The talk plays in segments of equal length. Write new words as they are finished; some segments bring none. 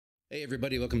Hey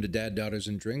everybody, welcome to Dad, Daughters,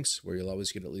 and Drinks, where you'll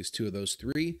always get at least two of those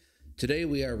three. Today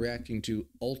we are reacting to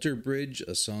Alter Bridge,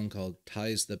 a song called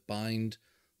Ties That Bind,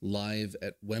 live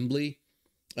at Wembley.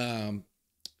 I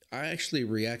actually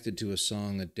reacted to a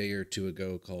song a day or two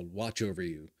ago called Watch Over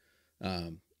You.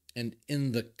 And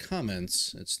in the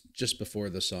comments, it's just before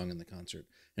the song in the concert,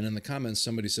 and in the comments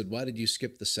somebody said, why did you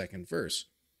skip the second verse?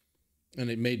 And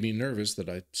it made me nervous that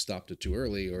I stopped it too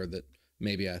early, or that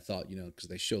maybe I thought, because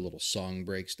they show little song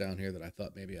breaks down here, that I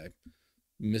thought maybe I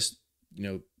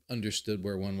understood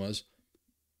where one was.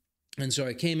 And so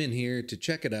I came in here to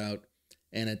check it out,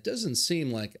 and it doesn't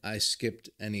seem like I skipped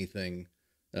anything.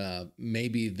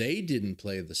 Maybe they didn't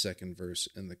play the second verse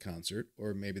in the concert,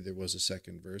 or maybe there was a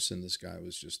second verse and this guy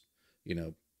was just,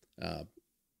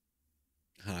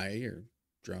 high or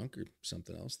drunk or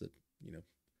something else that,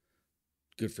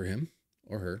 good for him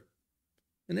or her.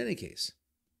 In any case,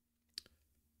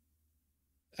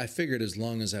 I figured as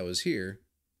long as I was here,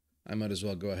 I might as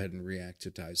well go ahead and react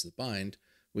to Ties That Bind,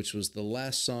 which was the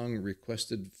last song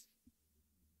requested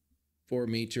for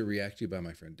me to react to by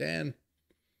my friend Dan.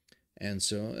 And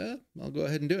so I'll go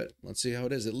ahead and do it. Let's see how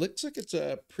it is. It looks like it's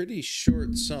a pretty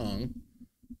short song.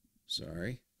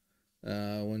 Sorry.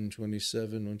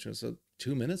 127,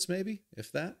 2 minutes maybe, if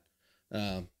that.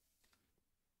 Because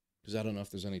I don't know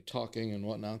if there's any talking and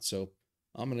whatnot. So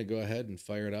I'm going to go ahead and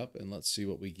fire it up and let's see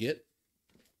what we get.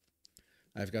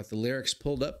 I've got the lyrics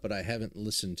pulled up, but I haven't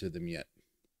listened to them yet.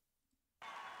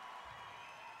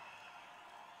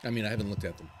 I mean, I haven't looked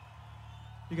at them.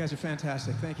 You guys are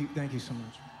fantastic. Thank you so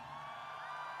much.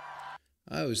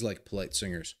 I always like polite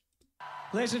singers.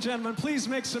 Ladies and gentlemen, please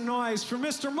make some noise for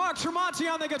Mr. Mark Tremonti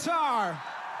on the guitar.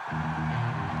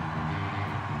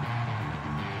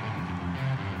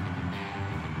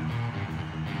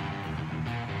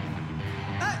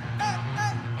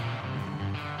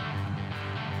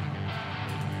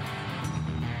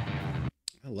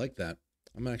 I like that.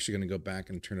 I'm actually going to go back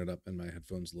and turn it up in my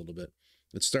headphones a little bit.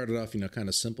 It started off, kind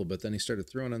of simple, but then he started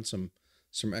throwing in some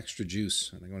extra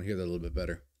juice, and I want to hear that a little bit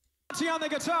better. On the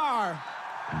guitar.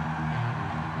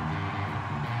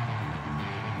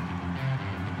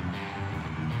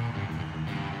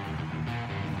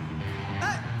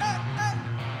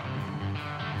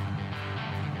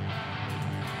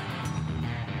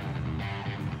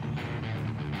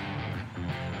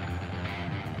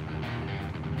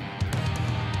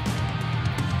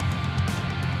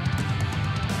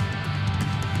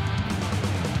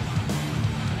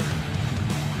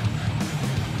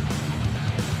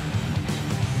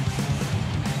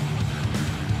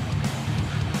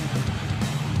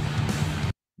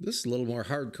 This is a little more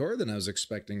hardcore than I was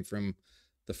expecting from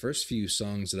the first few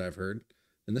songs that I've heard.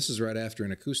 And this is right after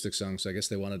an acoustic song, so I guess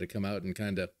they wanted to come out and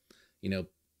kind of,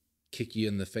 kick you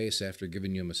in the face after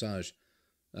giving you a massage.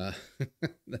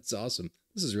 That's awesome.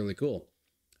 This is really cool.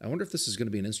 I wonder if this is going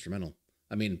to be an instrumental.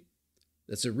 I mean,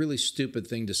 that's a really stupid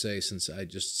thing to say since I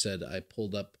just said I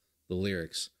pulled up the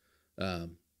lyrics.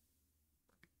 But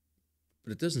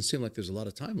it doesn't seem like there's a lot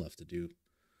of time left to do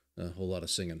a whole lot of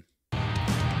singing.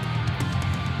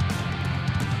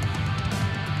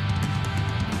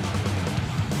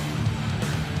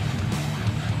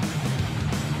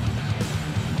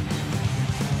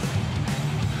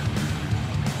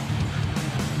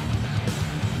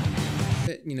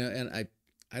 And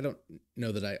I don't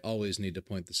know that I always need to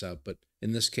point this out, but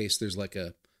in this case, there's like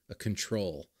a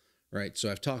control, right?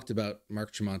 So I've talked about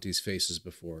Mark Tremonti's faces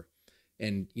before,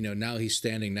 and, now he's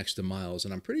standing next to Miles,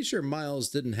 and I'm pretty sure Miles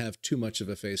didn't have too much of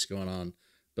a face going on,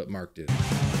 but Mark did.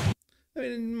 I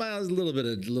mean, Miles, a little bit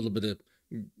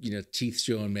of, teeth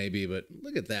showing maybe, but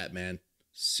look at that, man.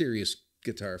 Serious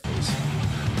guitar face.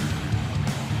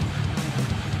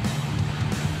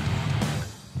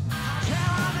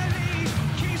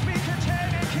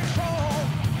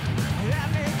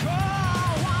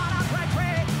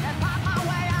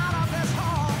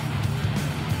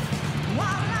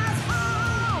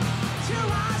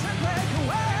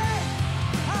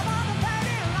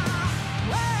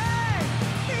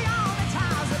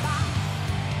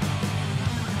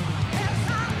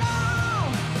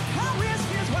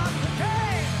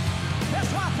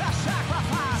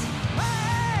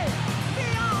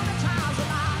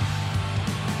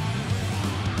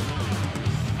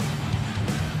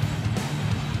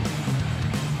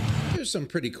 There's some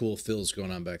pretty cool fills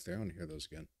going on back there. I want to hear those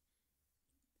again.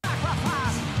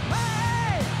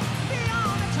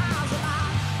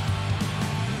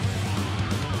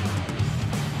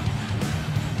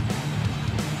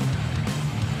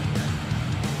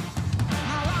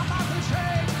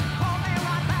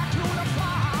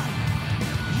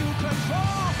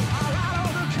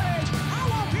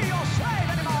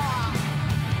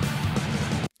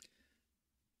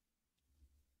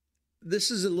 this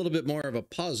is a little bit more of a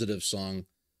positive song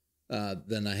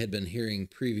than I had been hearing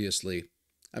previously.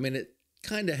 I mean, it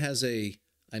kind of has a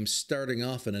I'm starting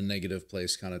off in a negative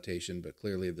place connotation, but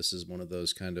clearly this is one of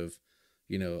those kind of,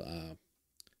 you know,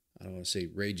 I don't want to say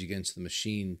Rage Against the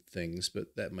Machine things,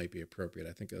 but that might be appropriate.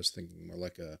 I think I was thinking more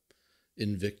like a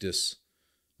Invictus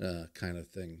kind of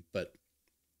thing, but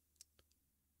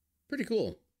pretty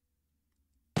cool.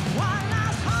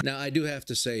 Now, I do have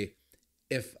to say,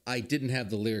 if I didn't have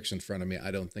the lyrics in front of me,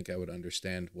 I don't think I would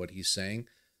understand what he's saying.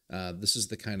 This is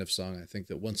the kind of song I think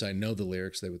that once I know the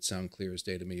lyrics, they would sound clear as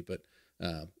day to me. But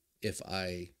if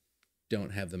I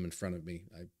don't have them in front of me,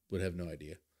 I would have no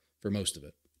idea for most of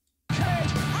it.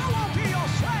 I won't be your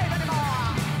slave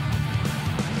anymore.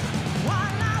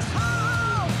 One last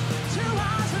hope, 2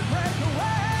 hours and break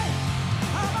away.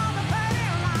 I'm on the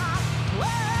fading line,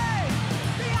 way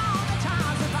beyond the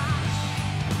times of life.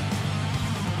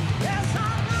 Yes,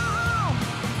 I know,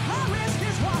 her risk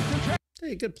is what the trade.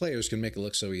 Hey, good players can make it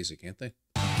look so easy, can't they?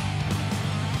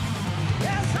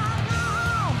 Yes, I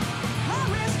know, her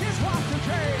risk is what the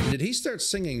trade. Did he start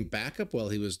singing backup while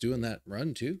he was doing that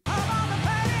run too? I'm on the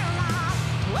fading line,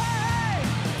 way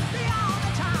beyond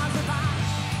the times of life.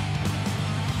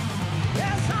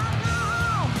 Yes, I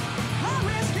know, her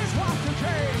risk is what the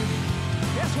trade.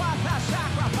 It's what the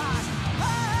sacrifice.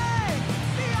 Hey,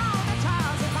 beyond the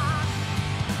times of life.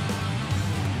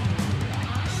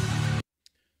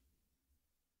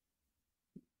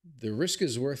 The risk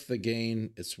is worth the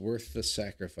gain. It's worth the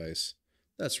sacrifice.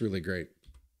 That's really great.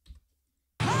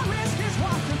 Her risk is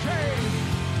what the trade.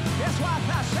 It's what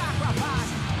the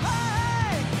sacrifice.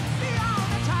 Hey,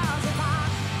 beyond the times of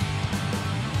life.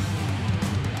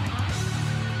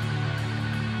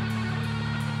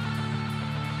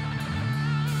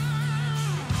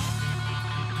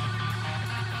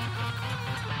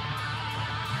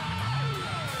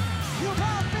 You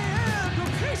brought me into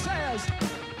pieces,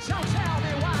 so tell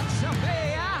me what's the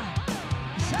fear.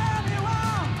 Tell me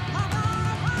what I'm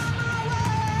gonna find my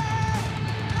way.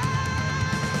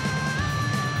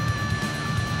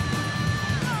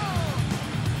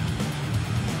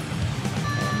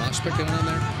 Mosh pit going on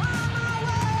there?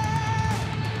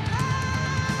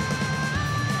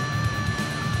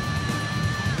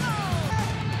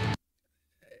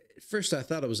 At first I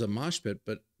thought it was a mosh pit,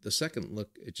 but the second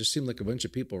look, it just seemed like a bunch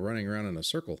of people running around in a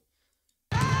circle.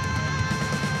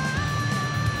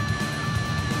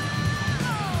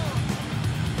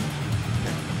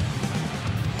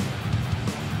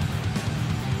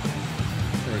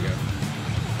 There we go.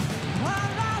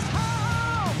 One last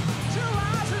hope, 2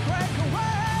 hours and break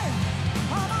away.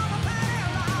 I'm on the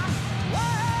fading line,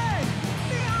 way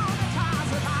beyond the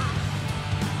times of life.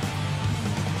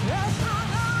 Yes, I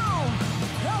know,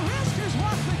 the risk is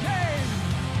worth the gain.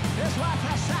 It's worth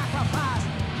the sacrifice.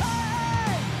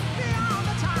 Hey, beyond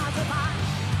the times of life.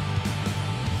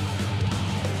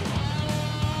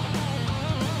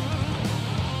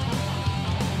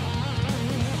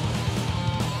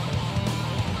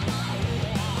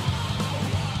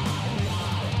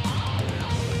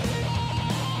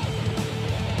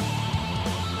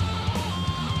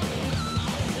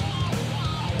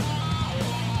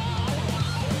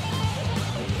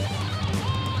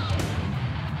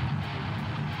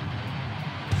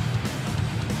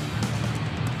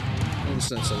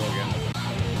 Listen to solo again.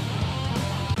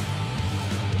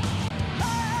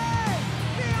 Hey,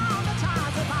 beyond the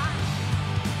times of life.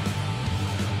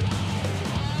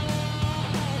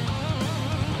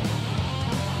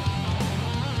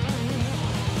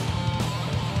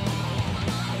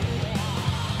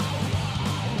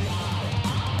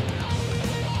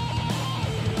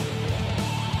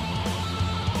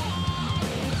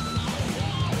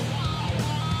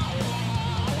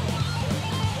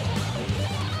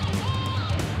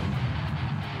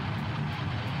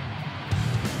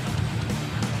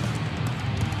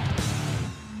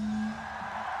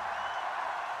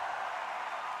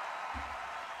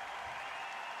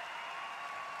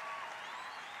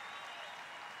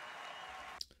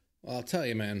 Well, I'll tell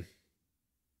you, man,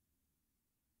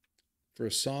 for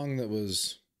a song that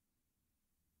was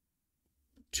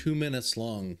 2 minutes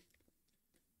long,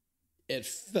 it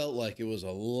felt like it was a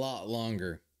lot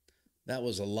longer. That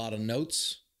was a lot of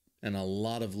notes and a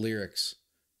lot of lyrics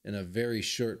in a very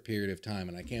short period of time.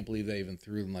 And I can't believe they even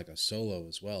threw in like a solo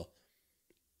as well.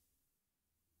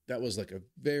 That was like a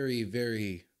very,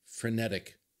 very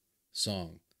frenetic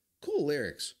song. Cool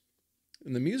lyrics.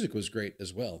 And the music was great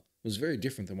as well. It was very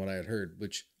different than what I had heard,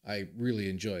 which I really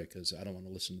enjoy because I don't want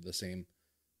to listen to the same,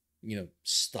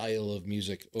 style of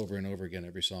music over and over again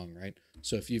every song, right?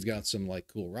 So if you've got some like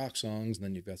cool rock songs, and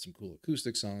then you've got some cool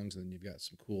acoustic songs, and then you've got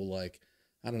some cool like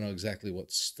I don't know exactly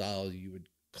what style you would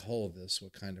call this,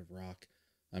 what kind of rock.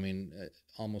 I mean,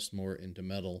 almost more into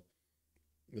metal,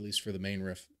 at least for the main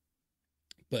riff.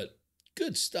 But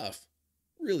good stuff.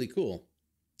 Really cool.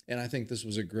 And I think this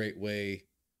was a great way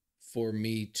for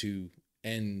me to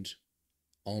end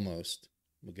almost,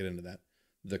 we'll get into that,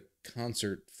 the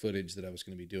concert footage that I was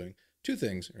going to be doing. Two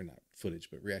things, or not footage,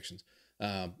 but reactions.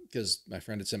 Because my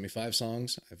friend had sent me 5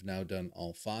 songs. I've now done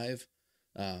all 5.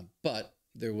 But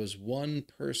there was one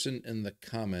person in the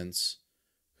comments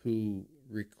who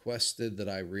requested that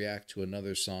I react to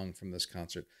another song from this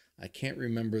concert. I can't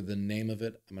remember the name of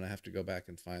it. I'm going to have to go back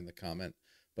and find the comment,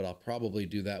 but I'll probably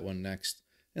do that one next.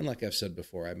 And like I've said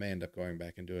before, I may end up going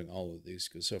back and doing all of these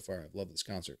because so far I've loved this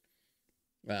concert.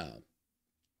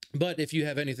 But if you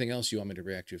have anything else you want me to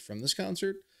react to from this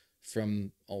concert,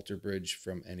 from Alter Bridge,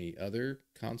 from any other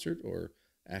concert, or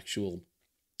actual,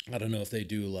 I don't know if they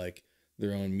do like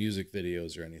their own music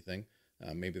videos or anything.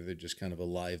 Maybe they're just kind of a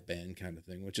live band kind of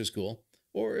thing, which is cool.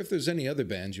 Or if there's any other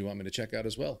bands you want me to check out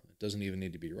as well. It doesn't even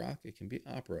need to be rock. It can be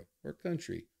opera or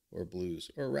country or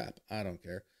blues or rap. I don't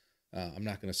care. I'm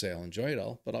not going to say I'll enjoy it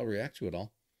all, but I'll react to it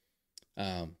all.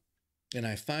 And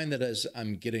I find that as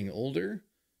I'm getting older,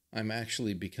 I'm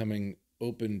actually becoming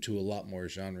open to a lot more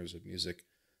genres of music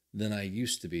than I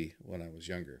used to be when I was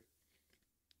younger.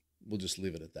 We'll just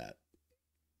leave it at that.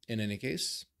 In any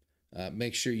case,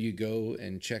 make sure you go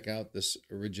and check out this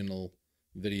original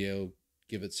video.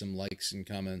 Give it some likes and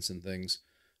comments and things.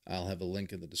 I'll have a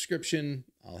link in the description.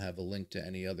 I'll have a link to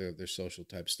any other of their social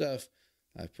type stuff.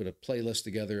 I've put a playlist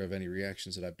together of any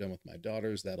reactions that I've done with my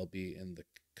daughters. That'll be in the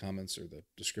comments or the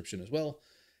description as well.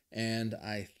 And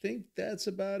I think that's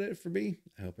about it for me.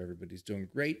 I hope everybody's doing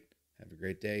great. Have a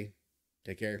great day.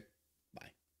 Take care.